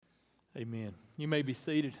Amen. You may be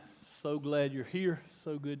seated. So glad you're here.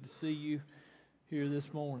 So good to see you here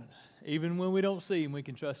this morning. Even when we don't see Him, we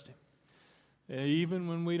can trust Him. And even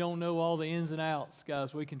when we don't know all the ins and outs,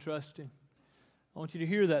 guys, we can trust Him. I want you to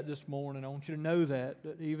hear that this morning. I want you to know that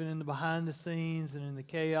even in the behind the scenes and in the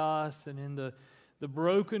chaos and in the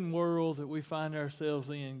broken world that we find ourselves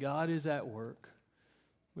in, God is at work.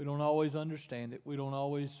 We don't always understand it. We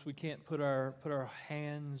can't put our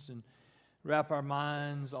hands and wrap our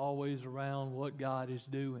minds always around what God is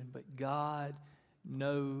doing. But God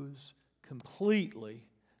knows completely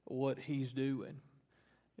what He's doing.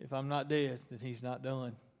 If I'm not dead, then He's not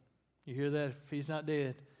done. You hear that? If He's not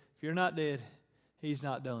dead, if you're not dead, He's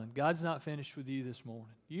not done. God's not finished with you this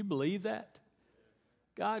morning. You believe that?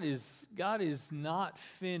 God is not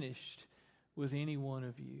finished with any one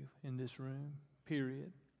of you in this room,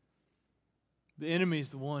 period. The enemy is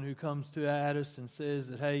the one who comes at us and says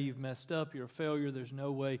that, hey, you've messed up, you're a failure, there's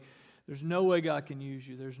no way God can use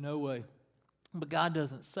you, there's no way. But God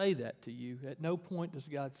doesn't say that to you. At no point does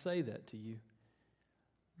God say that to you.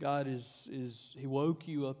 God He woke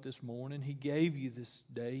you up this morning, He gave you this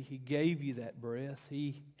day, He gave you that breath,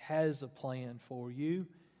 He has a plan for you,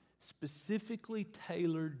 specifically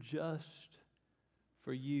tailored just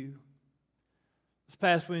for you. This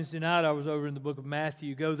past Wednesday night, I was over in the book of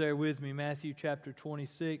Matthew. Go there with me, Matthew chapter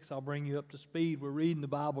 26. I'll bring you up to speed. We're reading the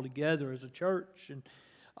Bible together as a church, and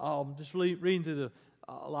just reading through the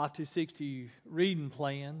Life 260 reading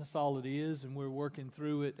plan. That's all it is, and we're working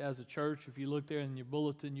through it as a church. If you look there in your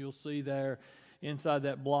bulletin, you'll see there inside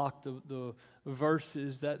that block the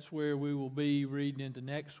verses. That's where we will be reading into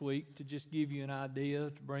next week to just give you an idea,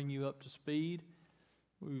 to bring you up to speed.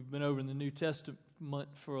 We've been over in the New Testament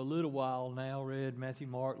for a little while now, read Matthew,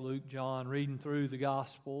 Mark, Luke, John, reading through the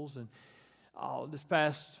Gospels. And this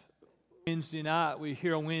past Wednesday night, we're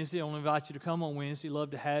here on Wednesday. I want to invite you to come on Wednesday.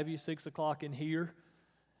 Love to have you, 6 o'clock in here.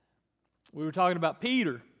 We were talking about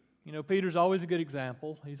Peter. You know, Peter's always a good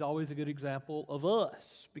example. He's always a good example of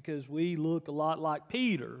us because we look a lot like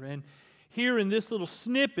Peter. And here in this little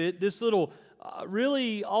snippet, this little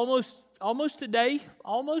really almost today,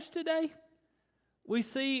 we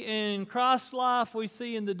see in Christ's life, we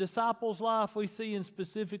see in the disciples' life, we see in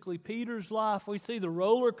specifically Peter's life, we see the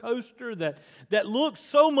roller coaster that looks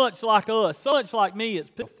so much like us, so much like me, it's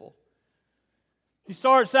pitiful. He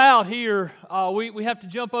starts out here, we have to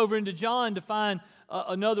jump over into John to find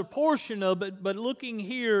another portion of it, but looking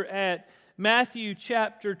here at Matthew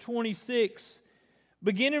chapter 26,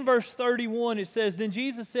 beginning in verse 31, it says, "Then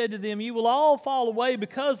Jesus said to them, 'You will all fall away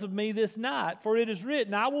because of me this night, for it is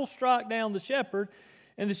written, I will strike down the shepherd,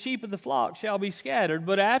 and the sheep of the flock shall be scattered.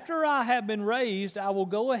 But after I have been raised, I will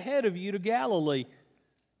go ahead of you to Galilee.'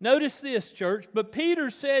 Notice this, church. But Peter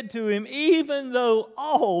said to him, 'Even though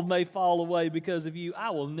all may fall away because of you, I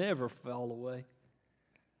will never fall away.'"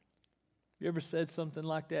 You ever said something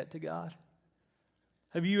like that to God?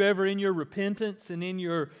 Have you ever in your repentance and in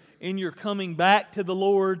your coming back to the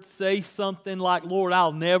Lord say something like, "Lord,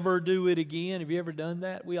 I'll never do it again"? Have you ever done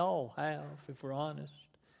that? We all have, if we're honest.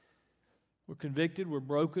 We're convicted, we're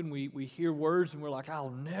broken, we hear words and we're like, "I'll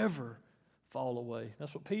never fall away."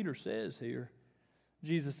 That's what Peter says here.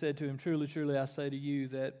 Jesus said to him, "Truly, truly, I say to you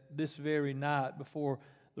that this very night before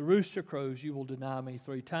the rooster crows, you will deny me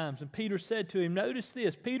 3 times. And Peter said to him, notice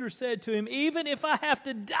this, Peter said to him, "Even if I have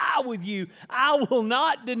to die with you, I will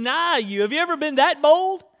not deny you." Have you ever been that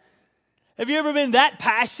bold? Have you ever been that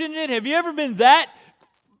passionate? Have you ever been that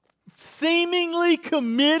seemingly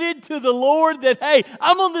committed to the Lord that, hey,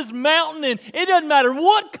 I'm on this mountain and it doesn't matter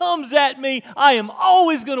what comes at me, I am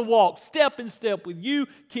always going to walk step in step with you,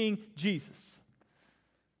 King Jesus?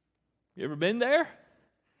 You ever been there?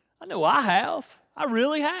 I know I have. I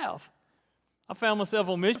really have. I found myself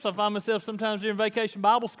on missions. I find myself sometimes during vacation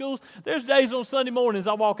Bible schools. There's days on Sunday mornings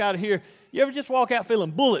I walk out of here. You ever just walk out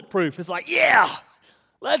feeling bulletproof? It's like, yeah,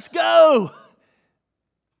 let's go.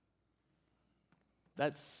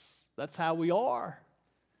 That's how we are.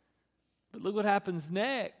 But look what happens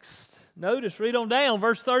next. Notice, read on down,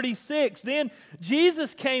 verse 36. "Then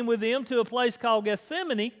Jesus came with them to a place called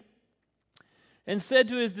Gethsemane and said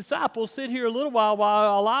to his disciples, 'Sit here a little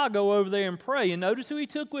while I go over there and pray.' And notice who he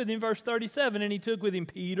took with him, verse 37. "And he took with him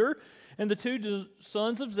Peter and the 2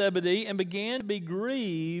 sons of Zebedee and began to be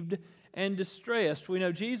grieved and distressed." We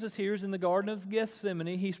know Jesus here is in the Garden of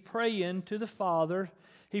Gethsemane. He's praying to the Father.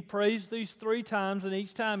 He prays these 3 times, and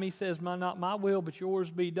each time he says, "Not my will, but yours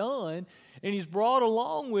be done." And he's brought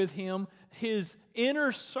along with him his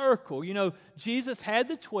inner circle. You know, Jesus had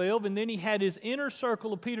the 12, and then he had his inner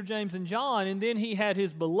circle of Peter, James, and John, and then he had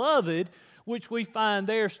his beloved, which we find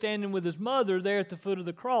there standing with his mother there at the foot of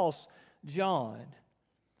the cross, John.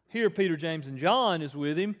 Here, Peter, James, and John is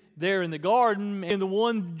with him there in the garden, and the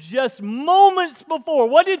one just moments before.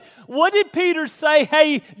 What did Peter say?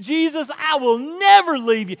 Hey, Jesus, I will never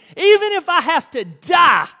leave you, even if I have to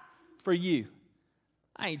die for you.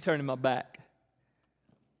 I ain't turning my back.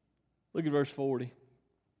 Look at verse 40.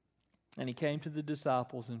 And he came to the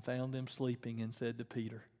disciples and found them sleeping and said to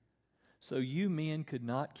Peter, so you men could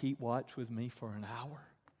not keep watch with me for an hour?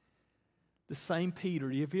 The same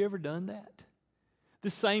Peter, have you ever done that? The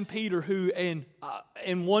same Peter who in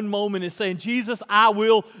one moment is saying, Jesus, I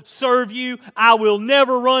will serve you. I will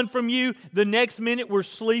never run from you. The next minute we're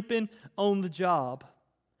sleeping on the job.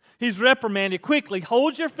 He's reprimanded. Quickly,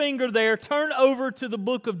 hold your finger there. Turn over to the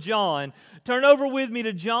book of John. Turn over with me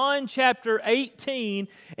to John chapter 18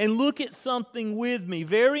 and look at something with me.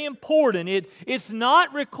 Very important. It's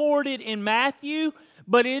not recorded in Matthew,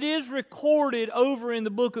 but it is recorded over in the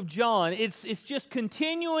book of John. It's just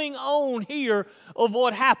continuing on here of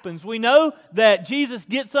what happens. We know that Jesus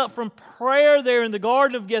gets up from prayer there in the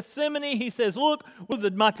Garden of Gethsemane. He says, look,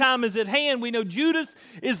 my time is at hand. We know Judas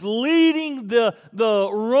is leading the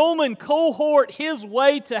Roman cohort his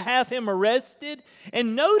way to have him arrested.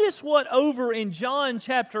 And notice what over in John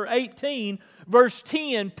chapter 18, verse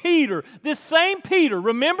 10, Peter, this same Peter,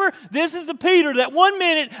 remember, this is the Peter that one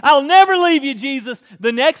minute, I'll never leave you, Jesus.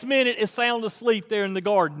 The next minute is sound asleep there in the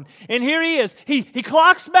garden. And here he is. He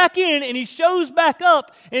clocks back in and he shows back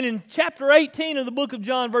up. And in chapter 18 of the book of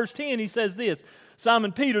John, verse 10, he says this,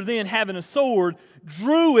 Simon Peter then, having a sword,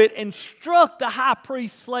 drew it and struck the high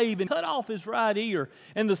priest's slave and cut off his right ear.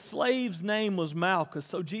 And the slave's name was Malchus.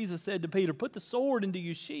 So Jesus said to Peter, put the sword into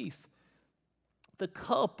your sheath. The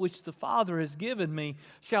cup which the Father has given me,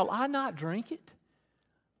 shall I not drink it?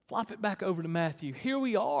 Flop it back over to Matthew. Here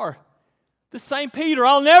we are. The same Peter,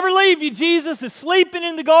 I'll never leave you, Jesus, is sleeping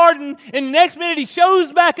in the garden. And the next minute he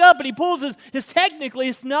shows back up and he pulls his technically,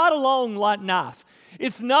 it's not a long light knife.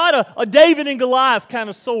 It's not a David and Goliath kind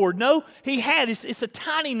of sword. No, it's a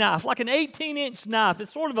tiny knife, like an 18-inch knife.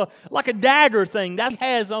 It's sort of like a dagger thing that he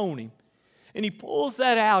has on him. And he pulls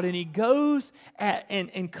that out and he goes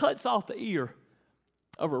and cuts off the ear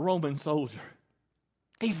of a Roman soldier.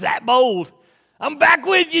 He's that bold. I'm back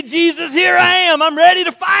with you, Jesus. Here I am. I'm ready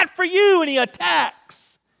to fight for you. And he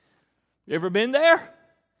attacks. You ever been there?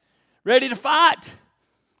 Ready to fight?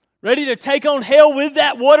 Ready to take on hell with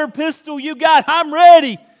that water pistol you got? I'm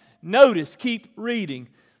ready. Notice, keep reading.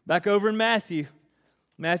 Back over in Matthew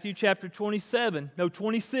chapter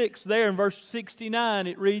 26, there in verse 69,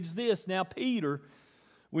 it reads this. Now Peter,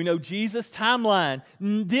 we know Jesus' timeline.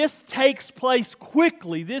 This takes place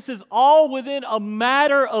quickly. This is all within a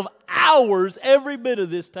matter of hours. Every bit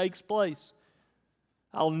of this takes place.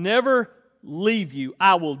 I'll never leave you.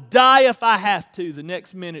 I will die if I have to. The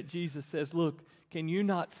next minute, Jesus says, look, can you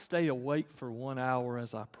not stay awake for 1 hour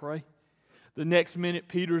as I pray? The next minute,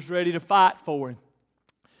 Peter's ready to fight for him.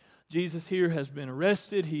 Jesus here has been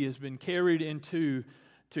arrested. He has been carried into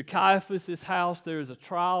Caiaphas' house. There's a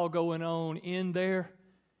trial going on in there.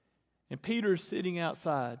 And Peter's sitting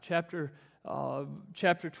outside. Chapter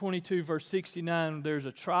 22, verse 69, there's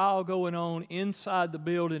a trial going on inside the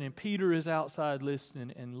building, and Peter is outside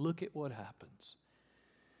listening, and look at what happens.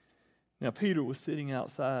 Now, Peter was sitting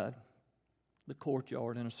outside the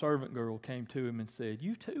courtyard, and a servant girl came to him and said,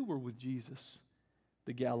 you too were with Jesus,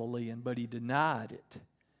 the Galilean. But he denied it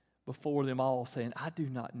before them all, saying, I do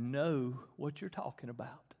not know what you're talking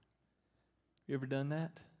about. You ever done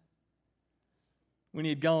that? When he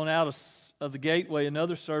had gone out of the gateway,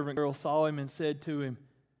 another servant girl saw him and said to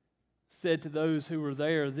those who were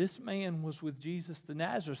there, this man was with Jesus the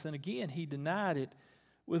Nazareth. And again, he denied it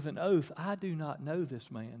with an oath. I do not know this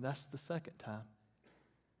man. That's the second time.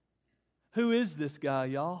 Who is this guy,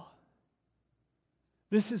 y'all?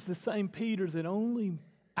 This is the same Peter that only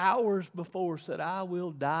hours before said, I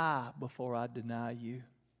will die before I deny you.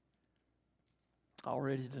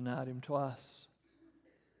 Already denied him twice.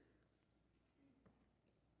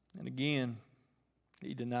 And again,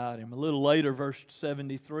 he denied him. A little later, verse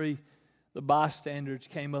 73, the bystanders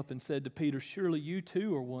came up and said to Peter, surely you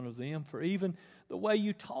too are one of them, for even the way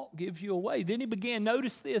you talk gives you away. Then he began,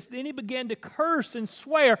 notice this, then he began to curse and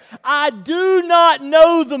swear, I do not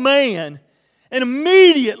know the man. And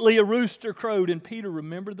immediately a rooster crowed, and Peter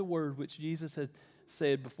remembered the word which Jesus had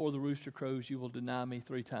said, before the rooster crows, you will deny me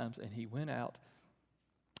 3 times. And he went out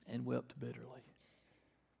and wept bitterly.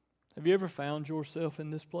 Have you ever found yourself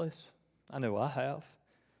in this place? I know I have.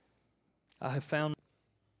 I have found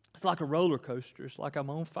It's like a roller coaster. It's like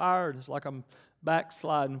I'm on fire, and it's like I'm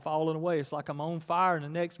backsliding, falling away. It's like I'm on fire, and the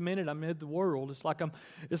next minute I'm in the world. It's like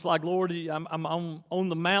Lord, I'm on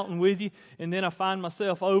the mountain with you, and then I find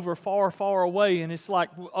myself over far, far away, and it's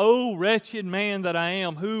like, oh, wretched man that I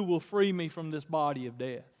am, who will free me from this body of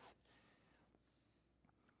death?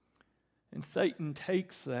 And Satan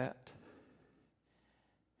takes that,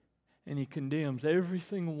 and he condemns every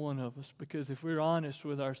single one of us, because if we're honest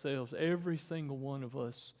with ourselves, every single one of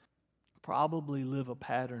us probably live a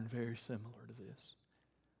pattern very similar to this.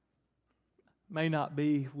 May not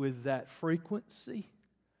be with that frequency,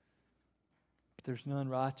 but there's none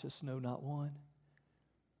righteous, no, not one.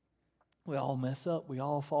 We all mess up. We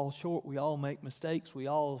all fall short. We all make mistakes. We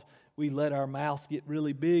let our mouth get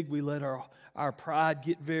really big. We let our pride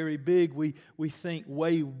get very big. We think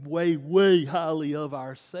way, way, way highly of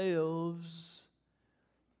ourselves.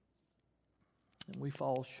 And we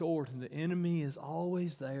fall short, and the enemy is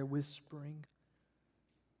always there whispering.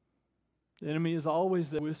 The enemy is always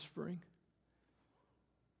there whispering.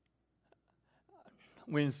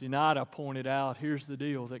 Wednesday night I pointed out, here's the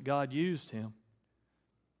deal, that God used him.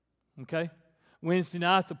 Okay? Wednesday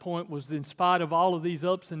night the point was, in spite of all of these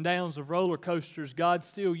ups and downs of roller coasters, God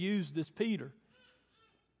still used this Peter.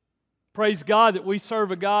 Praise God that we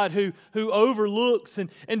serve a God who overlooks. And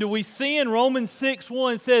do we sin? Romans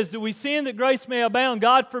 6:1 says, do we sin that grace may abound?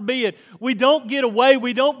 God forbid. We don't get away.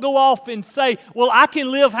 We don't go off and say, well, I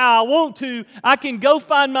can live how I want to. I can go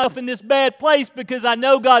find myself in this bad place because I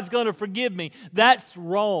know God's going to forgive me. That's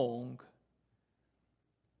wrong.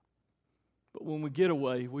 But when we get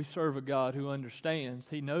away, we serve a God who understands.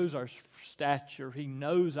 He knows our stature. He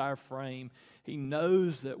knows our frame. He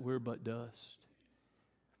knows that we're but dust.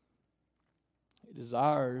 He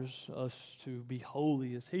desires us to be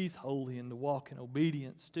holy as He's holy and to walk in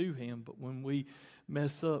obedience to Him. But when we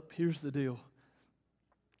mess up, here's the deal.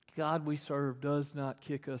 God we serve does not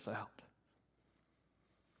kick us out.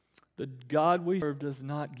 The God we serve does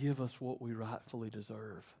not give us what we rightfully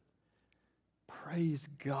deserve. Praise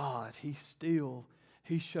God.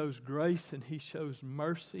 He shows grace, and He shows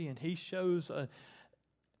mercy, and He shows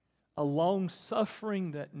a long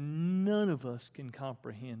suffering that none of us can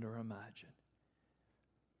comprehend or imagine.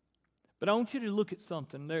 But I want you to look at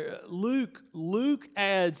something there. Luke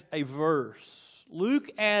adds a verse.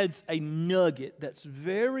 Luke adds a nugget that's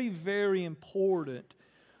very, very important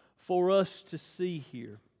for us to see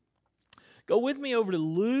here. Go with me over to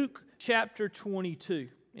Luke chapter 22.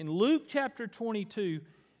 In Luke chapter 22,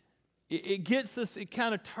 it gets us, it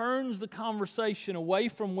kind of turns the conversation away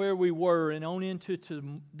from where we were and on into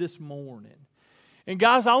this morning. And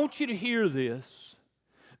guys, I want you to hear this.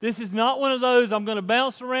 This is not one of those, I'm going to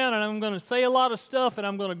bounce around and I'm going to say a lot of stuff and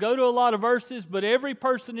I'm going to go to a lot of verses, but every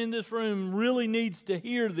person in this room really needs to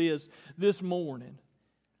hear this morning.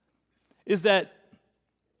 Is that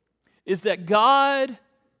God,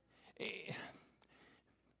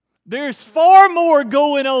 there's far more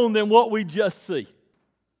going on than what we just see.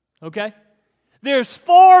 Okay? There's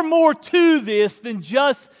far more to this than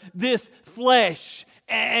just this flesh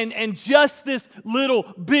and just this little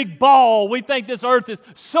big ball. We think this earth is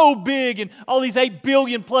so big and all these 8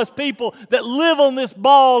 billion plus people that live on this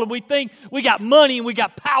ball, and we think we got money and we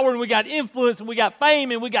got power and we got influence and we got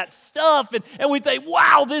fame and we got stuff, and we think,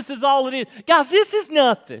 wow, this is all it is. Guys, this is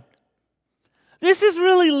nothing. This is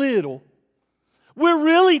really little. We're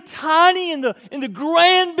really tiny in the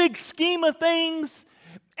grand big scheme of things,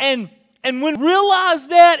 and when we realize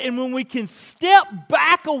that, and when we can step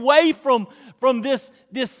back away from this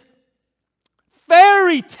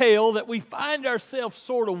fairy tale that we find ourselves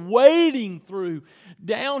sort of wading through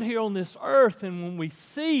down here on this earth, and when we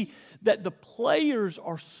see that the players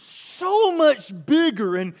are so much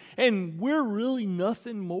bigger and we're really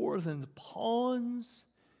nothing more than the pawns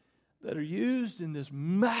that are used in this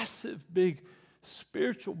massive big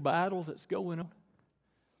spiritual battle that's going on.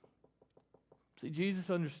 See, Jesus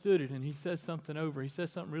understood it, and He says something over. He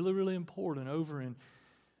says something really, really important over in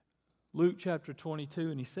Luke chapter 22,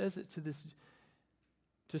 and He says it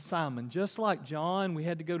to Simon. Just like John, we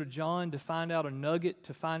had to go to John to find out a nugget,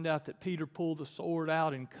 to find out that Peter pulled the sword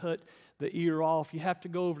out and cut the ear off. You have to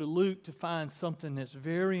go over to Luke to find something that's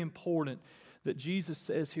very important that Jesus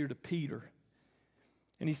says here to Peter.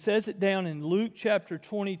 And He says it down in Luke chapter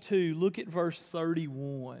 22. Look at verse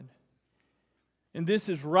 31. And this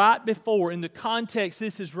is right before, in the context,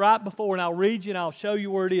 this is right before, and I'll read you and I'll show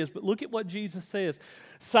you where it is. But look at what Jesus says.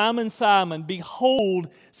 Simon, Simon, behold,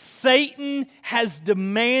 Satan has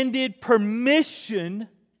demanded permission.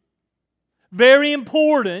 Very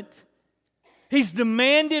important. He's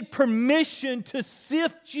demanded permission to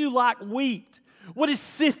sift you like wheat. What is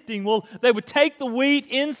sifting? Well, they would take the wheat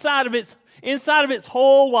inside of its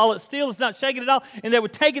hull while it's still, it's not shaking it off, and they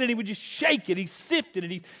would take it and he would just shake it. He sifted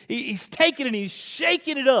it. He's taking it and he's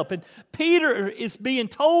shaking it up. And Peter is being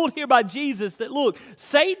told here by Jesus that, look,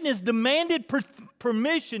 Satan has demanded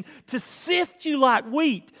permission to sift you like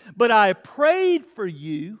wheat, but I have prayed for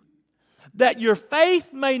you that your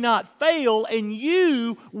faith may not fail, and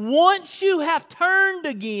you, once you have turned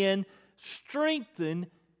again, strengthen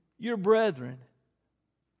your brethren.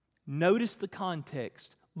 Notice the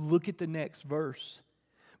context. Look at the next verse.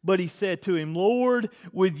 But he said to him, Lord,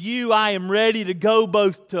 with you I am ready to go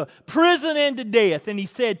both to prison and to death. And he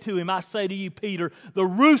said to him, I say to you, Peter, the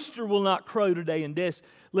rooster will not crow today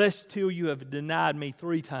lest till you have denied me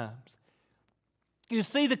 3 times. You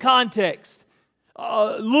see the context.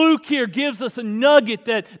 Luke here gives us a nugget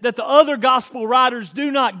that the other gospel writers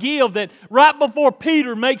do not give, that right before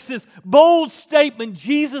Peter makes this bold statement,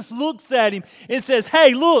 Jesus looks at him and says,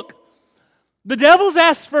 hey, look, the devil's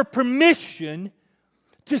asked for permission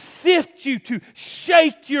to sift you, to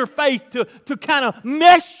shake your faith, to kind of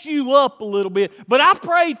mess you up a little bit, but I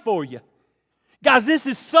prayed for you. Guys, this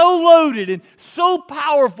is so loaded and so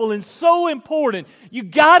powerful and so important. You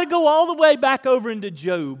got to go all the way back over into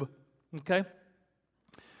Job, okay?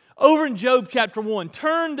 Over in Job chapter 1,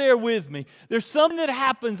 turn there with me. There's something that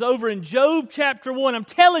happens over in Job chapter 1. I'm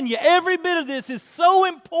telling you, every bit of this is so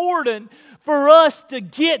important for us to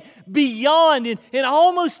get beyond and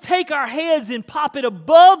almost take our heads and pop it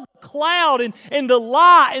above the cloud and the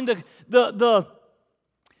lie and the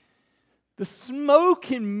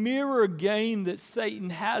smoke and mirror game that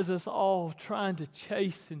Satan has us all trying to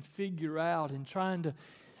chase and figure out and trying to,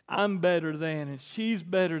 I'm better than, and she's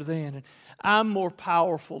better than, and I'm more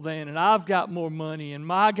powerful than, and I've got more money,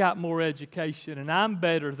 and I got more education, and I'm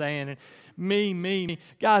better than, and me.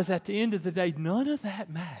 Guys, at the end of the day, none of that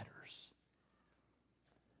matters.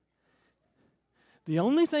 The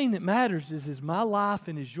only thing that matters is my life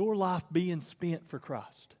and is your life being spent for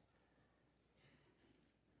Christ.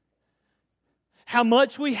 How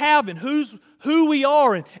much we have and who we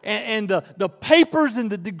are and the papers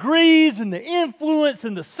and the degrees and the influence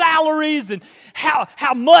and the salaries and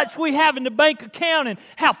how much we have in the bank account and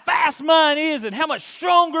how fast mine is and how much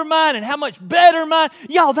stronger mine and how much better mine.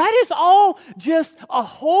 Y'all, that is all just a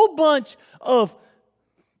whole bunch of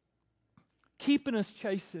keeping us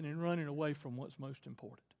chasing and running away from what's most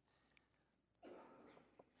important.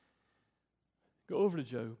 Go over to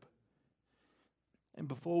Job. And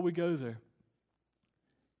before we go there,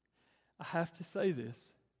 I have to say this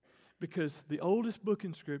because the oldest book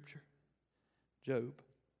in Scripture, Job,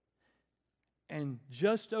 and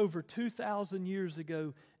just over 2,000 years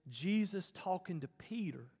ago, Jesus talking to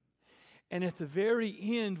Peter, and at the very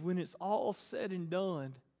end, when it's all said and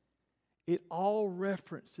done, it all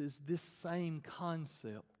references this same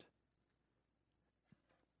concept.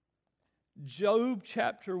 Job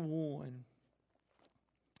chapter 1,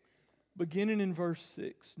 beginning in verse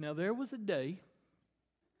 6. Now there was a day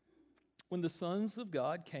when the sons of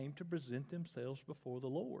God came to present themselves before the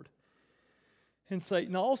Lord. And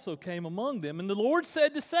Satan also came among them. And the Lord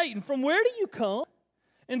said to Satan, from where do you come?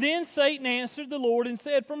 And then Satan answered the Lord and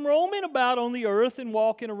said, from roaming about on the earth and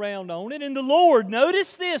walking around on it. And the Lord,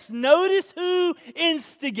 notice this, notice who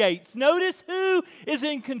instigates, notice who is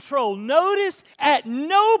in control. Notice at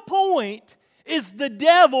no point is the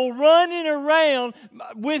devil running around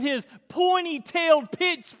with his pointy-tailed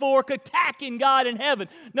pitchfork attacking God in heaven.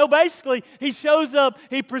 No, basically, he shows up,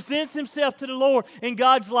 he presents himself to the Lord, and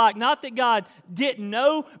God's like, not that God didn't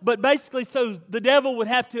know, but basically so the devil would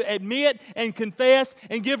have to admit and confess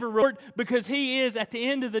and give a report because he is, at the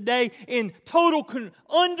end of the day, in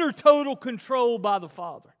under total control by the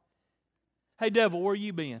Father. Hey, devil, where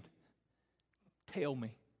you been? Tell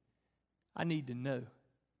me. I need to know.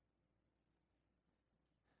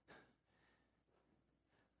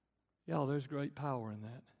 Y'all, there's great power in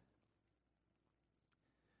that.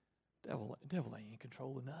 Devil ain't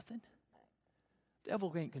controlling nothing.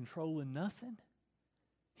 Devil ain't controlling nothing.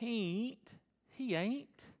 He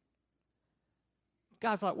ain't.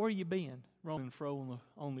 God's like, where you been? Roaming and fro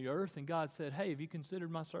on the earth. And God said, hey, have you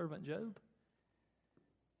considered my servant Job?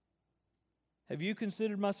 Have you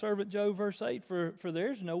considered my servant Job? Verse 8, for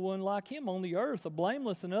there's no one like him on the earth, a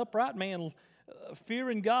blameless and upright man,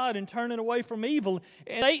 fearing God and turning away from evil.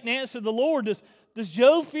 And Satan answered the Lord, does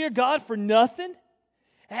Job fear God for nothing?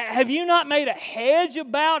 Have you not made a hedge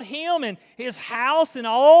about him and his house and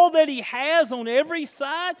all that he has on every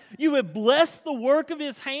side? You have blessed the work of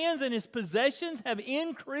his hands, and his possessions have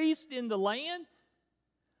increased in the land.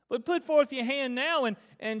 But put forth your hand now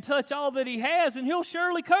and touch all that he has, and he'll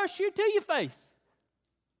surely curse you to your face.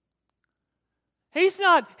 He's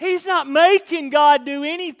not making God do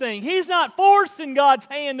anything. He's not forcing God's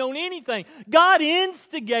hand on anything. God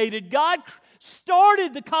instigated. God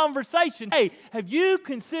started the conversation. Hey, have you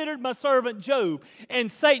considered my servant Job?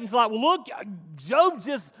 And Satan's like, well, look, Job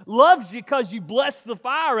just loves you because you blessed the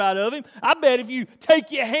fire out of him. I bet if you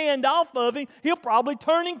take your hand off of him, he'll probably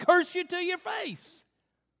turn and curse you to your face.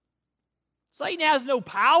 Satan has no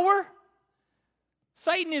power.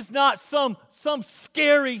 Satan is not some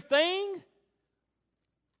scary thing.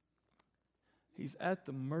 He's at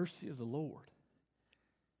the mercy of the Lord.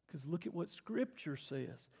 Because look at what Scripture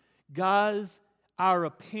says. Guys, our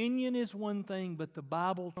opinion is one thing, but the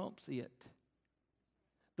Bible trumps it.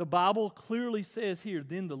 The Bible clearly says here,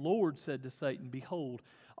 then the Lord said to Satan, behold,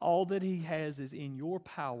 all that he has is in your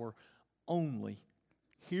power only.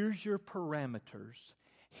 Here's your parameters.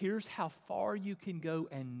 Here's how far you can go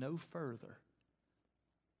and no further.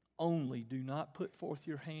 Only do not put forth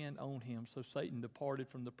your hand on him. So Satan departed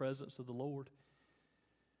from the presence of the Lord.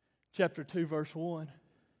 Chapter 2, verse 1.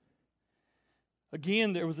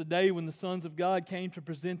 Again, there was a day when the sons of God came to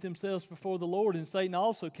present themselves before the Lord, and Satan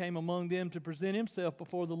also came among them to present himself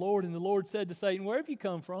before the Lord. And the Lord said to Satan, where have you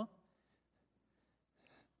come from?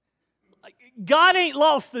 God ain't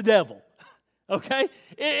lost the devil. Okay?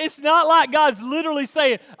 It's not like God's literally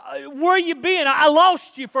saying, where you been? I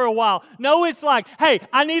lost you for a while. No, it's like, hey,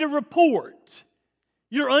 I need a report.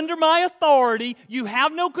 You're under my authority. You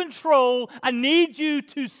have no control. I need you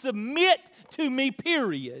to submit to me,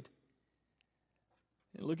 period.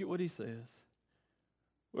 And look at what he says.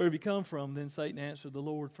 Where have you come from? Then Satan answered the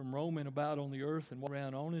Lord, from roaming about on the earth and walking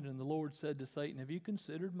around on it. And the Lord said to Satan, have you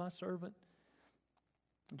considered my servant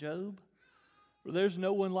Job? For there's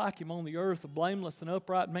no one like him on the earth, a blameless and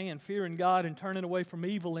upright man, fearing God and turning away from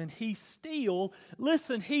evil. And he still,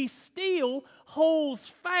 listen, he still holds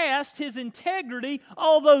fast his integrity,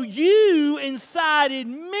 although you incited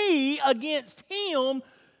me against him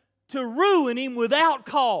to ruin him without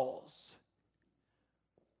cause.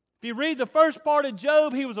 If you read the first part of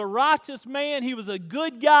Job, he was a righteous man. He was a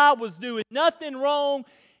good guy, was doing nothing wrong.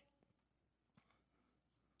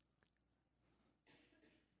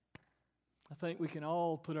 I think we can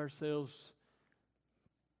all put ourselves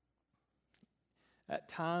at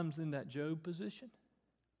times in that Job position.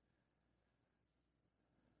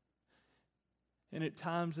 And at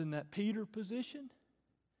times in that Peter position.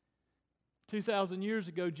 2,000 years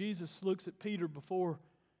ago, Jesus looks at Peter before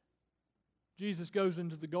Jesus goes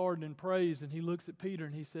into the garden and prays, and he looks at Peter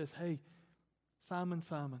and he says, hey, Simon,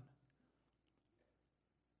 Simon,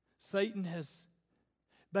 Satan has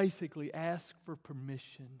basically asked for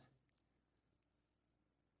permission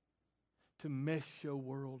to mess your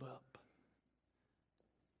world up.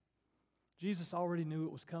 Jesus already knew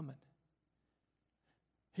it was coming.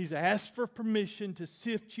 He's asked for permission to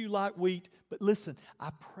sift you like wheat, but listen,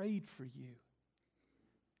 I prayed for you.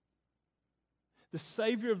 The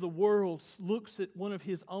Savior of the world looks at one of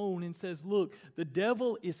His own and says, look, the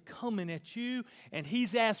devil is coming at you, and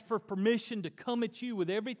he's asked for permission to come at you with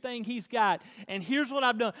everything he's got. And here's what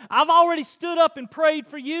I've done. I've already stood up and prayed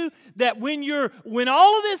for you that when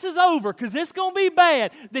all of this is over, because it's going to be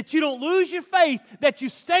bad, that you don't lose your faith, that you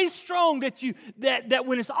stay strong, that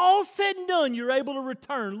when it's all said and done, you're able to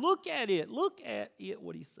return. Look at it,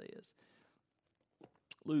 what He says.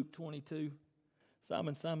 Luke 22.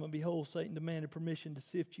 Simon, Simon, behold, Satan demanded permission to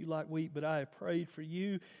sift you like wheat, but I have prayed for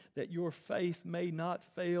you that your faith may not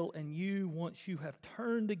fail, and you, once you have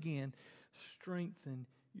turned again, strengthen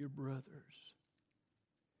your brothers.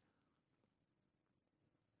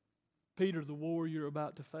 Peter, the war you're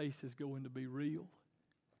about to face is going to be real.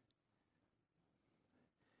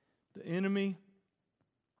 The enemy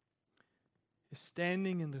is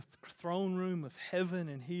standing in the throne room of heaven,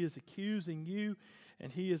 and he is accusing you.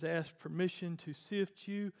 And he has asked permission to sift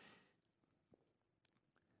you.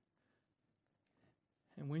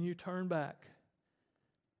 And when you turn back,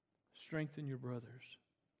 strengthen your brothers.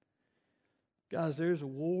 Guys, there's a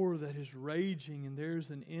war that is raging, and there's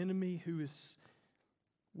an enemy who is...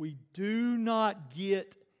 We do not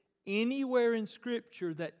get anywhere in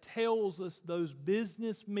Scripture that tells us those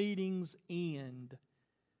business meetings end.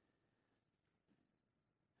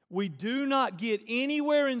 We do not get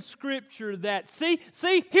anywhere in Scripture that, see,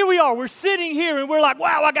 here we are. We're sitting here and we're like,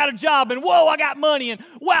 wow, I got a job, and whoa, I got money, and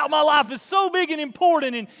wow, my life is so big and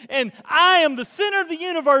important, and I am the center of the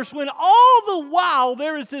universe, when all the while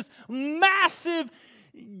there is this massive,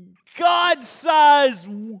 God-sized,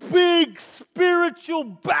 big spiritual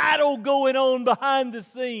battle going on behind the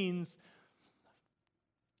scenes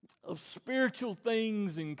of spiritual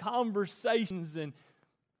things and conversations. And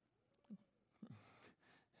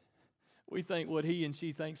we think what he and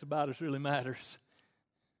she thinks about us really matters.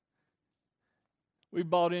 We've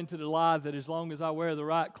bought into the lie that as long as I wear the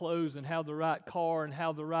right clothes and have the right car and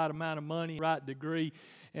have the right amount of money, right degree,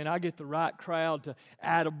 and I get the right crowd to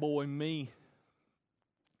attaboy me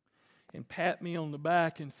and pat me on the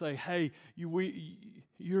back and say, hey,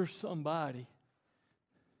 you're somebody.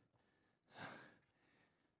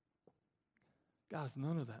 Guys,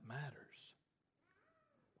 none of that matters.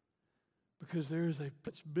 Because there is a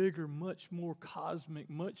much bigger, much more cosmic,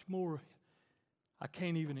 much more, I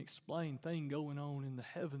can't even explain, thing going on in the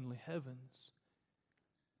heavenly heavens.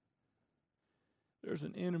 There's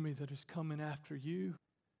an enemy that is coming after you.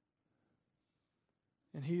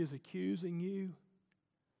 And he is accusing you.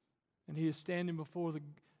 And he is standing before the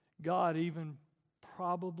God, even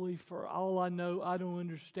probably, for all I know, I don't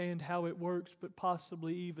understand how it works, but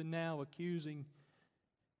possibly even now accusing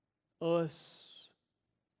us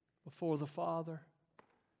before the Father.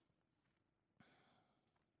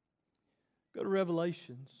 Go to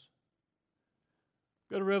Revelations.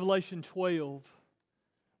 Go to Revelation 12.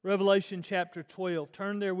 Revelation chapter 12.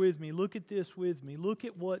 Turn there with me. Look at this with me. Look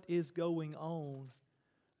at what is going on.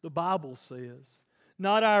 The Bible says.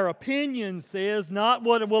 Not our opinion says, not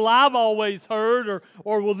what, well, I've always heard,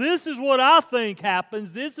 or well, this is what I think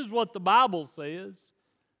happens. This is what the Bible says.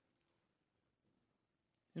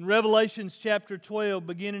 In Revelation chapter 12,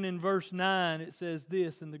 beginning in verse 9, it says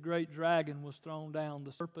this, and the great dragon was thrown down,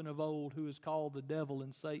 the serpent of old, who is called the devil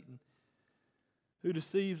and Satan, who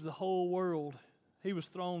deceives the whole world. He was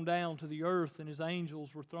thrown down to the earth, and his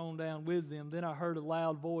angels were thrown down with them. Then I heard a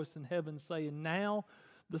loud voice in heaven saying, now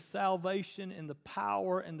the salvation and the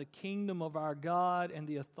power and the kingdom of our God and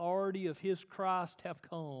the authority of His Christ have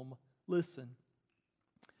come. Listen.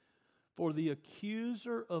 For the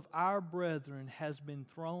accuser of our brethren has been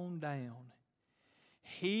thrown down,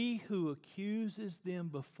 he who accuses them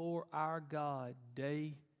before our God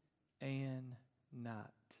day and night.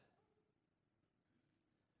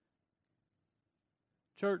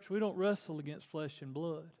 Church, we don't wrestle against flesh and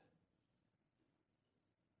blood.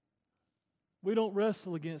 We don't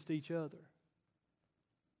wrestle against each other.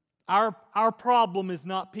 Our problem is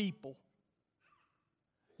not people.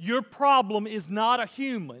 Your problem is not a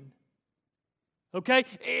human. Okay?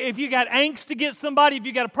 If you got angst against somebody, if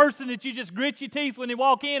you got a person that you just grit your teeth when they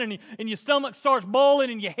walk in and your stomach starts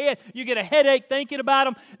boiling and you get a headache thinking about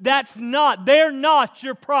them, they're not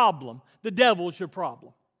your problem. The devil's your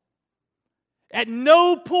problem. At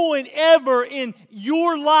no point ever in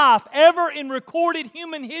your life, ever in recorded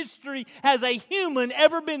human history, has a human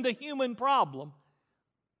ever been the human problem.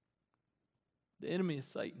 The enemy is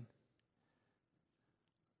Satan.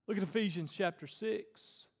 Look at Ephesians chapter 6.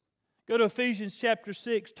 Go to Ephesians chapter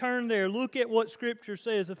 6. Turn there. Look at what Scripture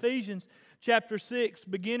says. Ephesians chapter 6,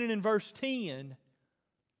 beginning in verse 10.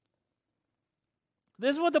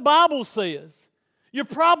 This is what the Bible says. Your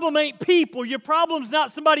problem ain't people. Your problem's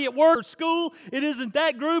not somebody at work or school. It isn't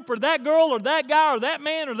that group or that girl or that guy or that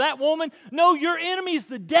man or that woman. No, your enemy is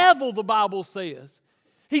the devil, the Bible says.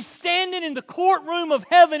 He's standing in the courtroom of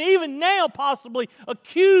heaven, even now possibly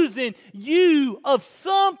accusing you of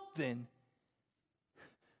something.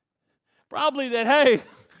 Probably that, hey,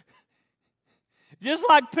 just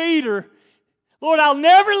like Peter, Lord, I'll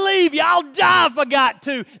never leave you. I'll die if I got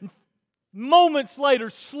to. Moments later,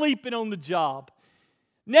 sleeping on the job.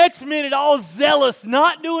 Next minute, all zealous,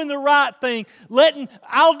 not doing the right thing,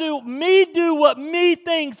 I'll do what me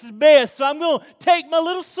thinks is best. So I'm going to take my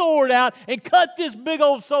little sword out and cut this big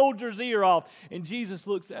old soldier's ear off. And Jesus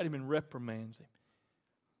looks at him and reprimands him.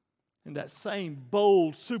 And that same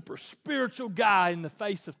bold, super spiritual guy in the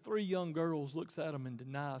face of 3 young girls looks at him and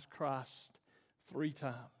denies Christ 3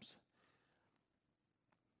 times.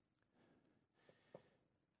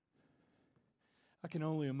 I can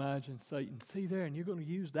only imagine Satan. See there, and you're going to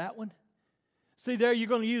use that one? See there, you're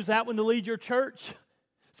going to use that one to lead your church?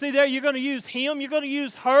 See there, you're going to use him? You're going to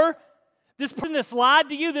use her? This person that's lied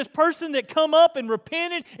to you, this person that come up and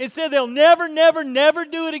repented and said they'll never, never, never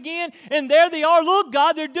do it again. And there they are. Look,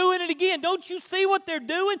 God, they're doing it again. Don't you see what they're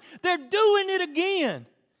doing? They're doing it again.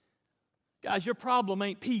 Guys, your problem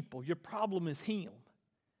ain't people. Your problem is him.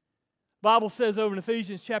 The Bible says over in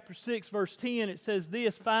Ephesians chapter 6, verse 10, it says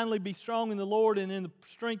this, finally be strong in the Lord and in the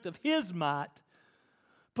strength of His might.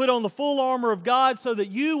 Put on the full armor of God so that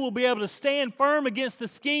you will be able to stand firm against the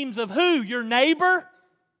schemes of who? Your neighbor?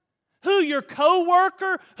 Who? Your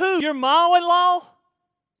co-worker? Who? Your mom-in-law?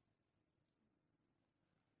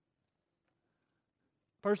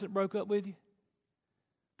 Person that broke up with you?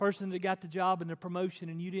 Person that got the job and the promotion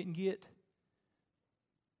and you didn't get?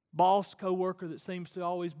 Boss, co-worker that seems to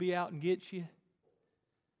always be out and get you?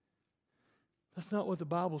 That's not what the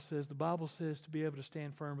Bible says. The Bible says to be able to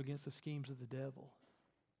stand firm against the schemes of the devil.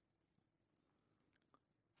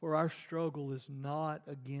 For our struggle is not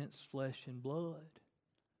against flesh and blood,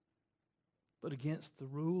 but against the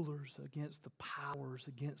rulers, against the powers,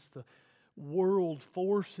 against the world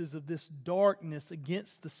forces of this darkness,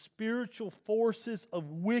 against the spiritual forces of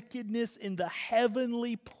wickedness in the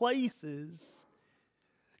heavenly places.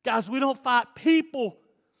 Guys, we don't fight people.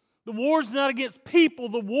 The war's not against people.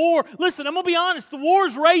 The war, listen, I'm going to be honest, the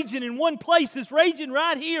war's raging in one place. It's raging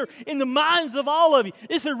right here in the minds of all of you.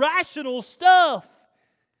 It's irrational stuff.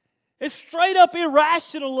 It's straight up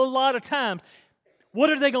irrational a lot of times. What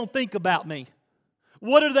are they going to think about me?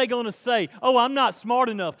 What are they going to say? Oh, I'm not smart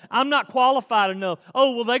enough. I'm not qualified enough.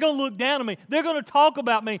 Oh, well, they're going to look down on me. They're going to talk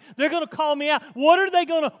about me. They're going to call me out. What are they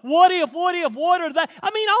going to, what if, what are they?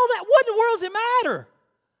 I mean, all that, what in the world does it matter?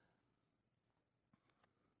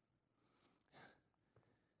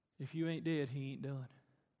 If you ain't dead, He ain't done.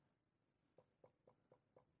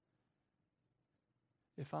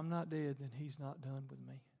 If I'm not dead, then He's not done with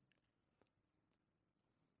me.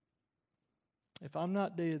 If I'm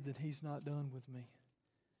not dead, then He's not done with me.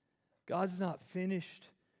 God's not finished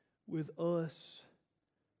with us,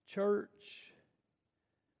 church.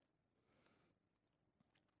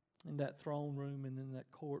 In that throne room and in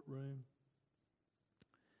that courtroom,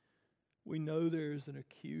 we know there's an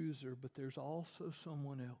accuser, but there's also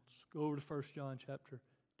someone else. Go over to 1 John chapter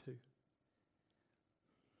 2.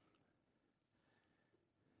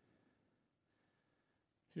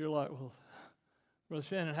 You're like, well, Brother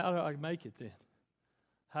Shannon, how do I make it then?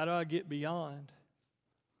 How do I get beyond?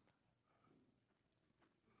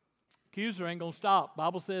 Accuser ain't going to stop.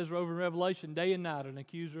 Bible says over in Revelation, day and night, an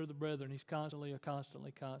accuser of the brethren. He's constantly.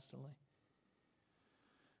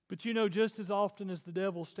 But you know, just as often as the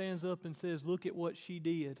devil stands up and says, look at what she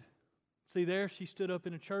did. See there, she stood up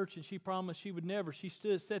in a church and she promised she would never. She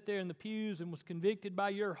sat there in the pews and was convicted by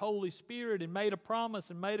your Holy Spirit and made a promise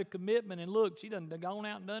and made a commitment. And look, she done gone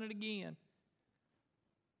out and done it again.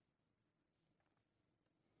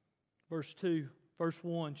 Verse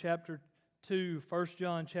 1, chapter 2, 1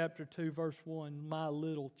 John chapter 2, verse 1. My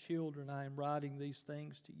little children, I am writing these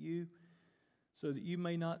things to you so that you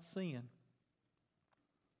may not sin.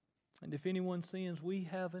 And if anyone sins, we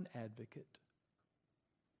have an advocate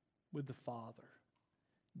with the Father,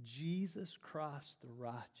 Jesus Christ the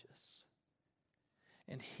righteous.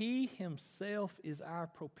 And He Himself is our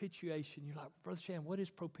propitiation. You're like, Brother Shannon, what is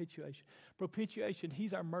propitiation? Propitiation,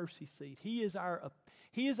 He's our mercy seat. He is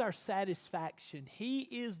our satisfaction. He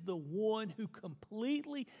is the one who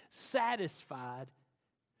completely satisfied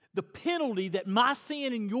the penalty that my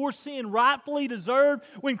sin and your sin rightfully deserved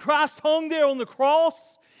when Christ hung there on the cross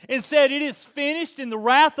and said, it is finished, and the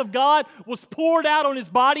wrath of God was poured out on His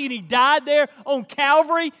body, and He died there on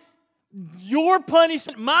Calvary. Your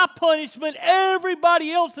punishment, my punishment,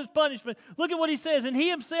 everybody else's punishment. Look at what He says. And He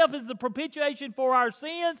Himself is the propitiation for our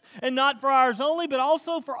sins, and not for ours only, but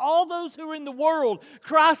also for all those who are in the world.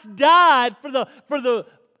 Christ died for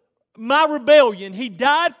my rebellion. He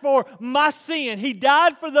died for my sin. He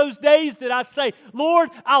died for those days that I say, Lord,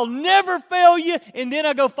 I'll never fail you, and then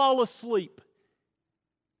I go fall asleep.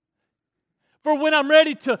 For when I'm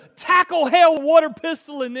ready to tackle hell with a water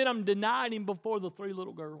pistol, and then I'm denying Him before the 3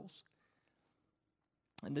 little girls.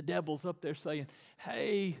 And the devil's up there saying,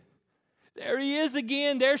 hey, there he is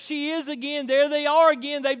again. There she is again. There they are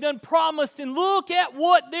again. They've done promised, and look at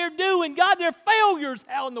what they're doing. God, they're failures.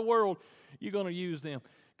 How in the world are you going to use them?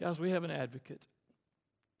 Guys, we have an advocate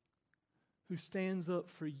who stands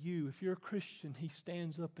up for you. If you're a Christian, He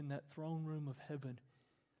stands up in that throne room of heaven.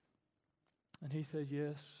 And He says,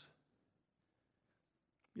 yes,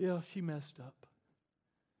 she messed up,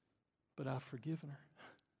 but I've forgiven her.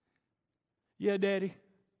 Yeah, Daddy,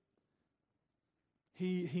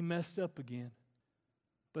 he messed up again,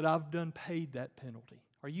 but I've done paid that penalty.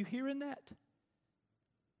 Are you hearing that?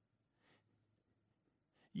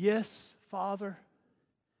 Yes, Father,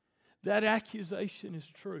 that accusation is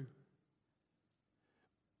true.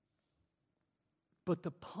 But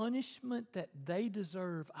the punishment that they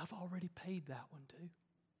deserve, I've already paid that one too.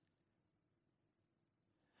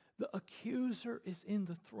 The accuser is in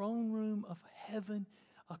the throne room of heaven,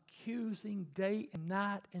 accusing day and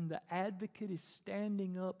night, and the advocate is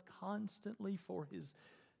standing up constantly for his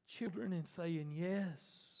children and saying, yes,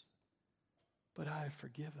 but I have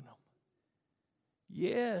forgiven them.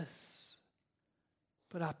 Yes,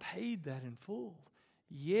 but I paid that in full.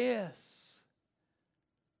 Yes,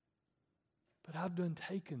 but I've done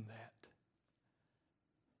taken that.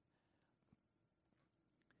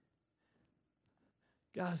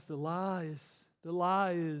 Guys, the lie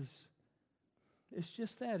is, it's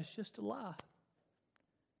just that. It's just a lie.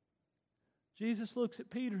 Jesus looks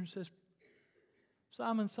at Peter and says,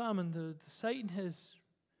 Simon, Simon, Satan has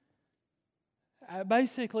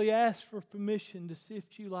basically asked for permission to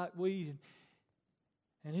sift you like wheat,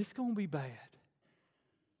 and it's going to be bad.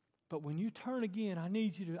 But when you turn again, I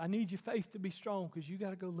need your faith to be strong, because you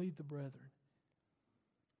got to go lead the brethren.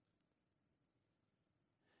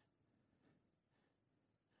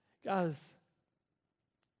 Guys,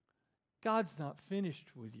 God's not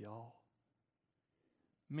finished with y'all.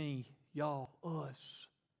 Me, y'all, us.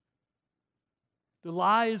 The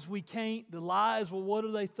lie is we can't. The lie is, well, what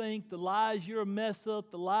do they think? The lie is you're a mess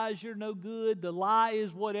up. The lie is you're no good. The lie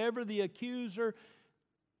is whatever the accuser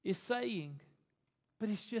is saying. But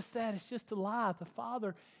it's just that. It's just a lie. The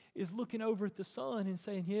Father is looking over at the Son and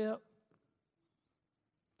saying, yep,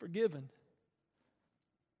 forgiven.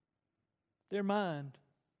 They're mine.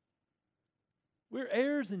 We're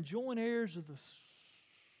heirs and joint heirs of the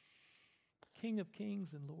King of Kings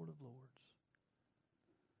and Lord of Lords.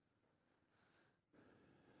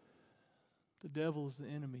 The devil is the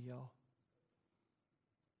enemy, y'all.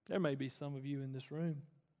 There may be some of you in this room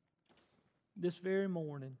this very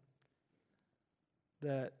morning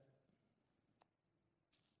that,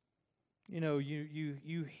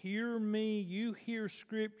 you hear me, you hear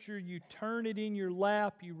Scripture, you turn it in your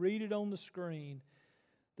lap, you read it on the screen,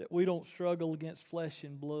 that we don't struggle against flesh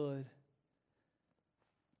and blood.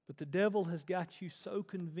 But the devil has got you so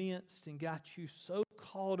convinced and got you so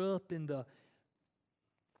caught up in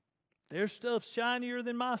their stuff's shinier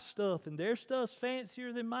than my stuff, and their stuff's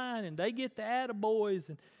fancier than mine, and they get the attaboys,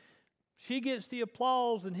 and she gets the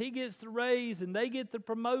applause, and he gets the raise, and they get the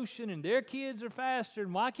promotion, and their kids are faster,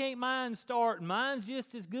 and why can't mine start, and mine's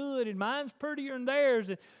just as good, and mine's prettier than theirs.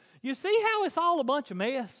 And you see how it's all a bunch of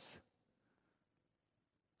mess?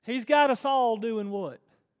 He's got us all doing what?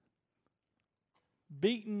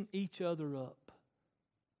 Beating each other up.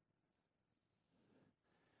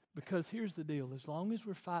 Because here's the deal. As long as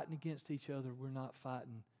we're fighting against each other, we're not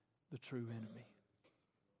fighting the true enemy.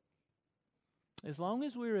 As long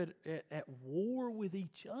as we're at war with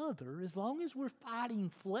each other, as long as we're fighting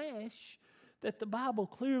flesh, that the Bible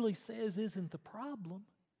clearly says isn't the problem,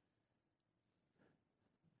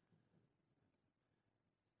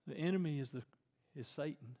 the enemy is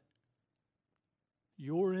Satan.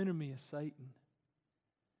 Your enemy is Satan.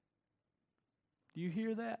 Do you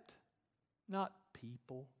hear that? Not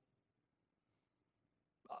people.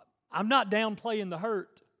 I'm not downplaying the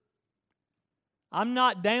hurt. I'm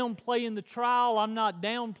not downplaying the trial. I'm not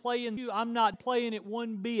downplaying you. I'm not playing it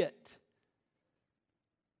one bit.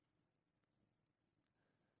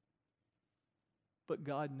 But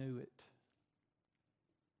God knew it.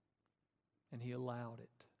 And He allowed it.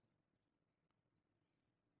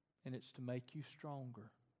 And it's to make you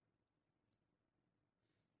stronger.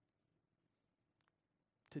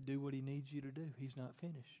 To do what He needs you to do. He's not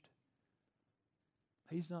finished.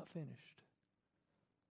 He's not finished.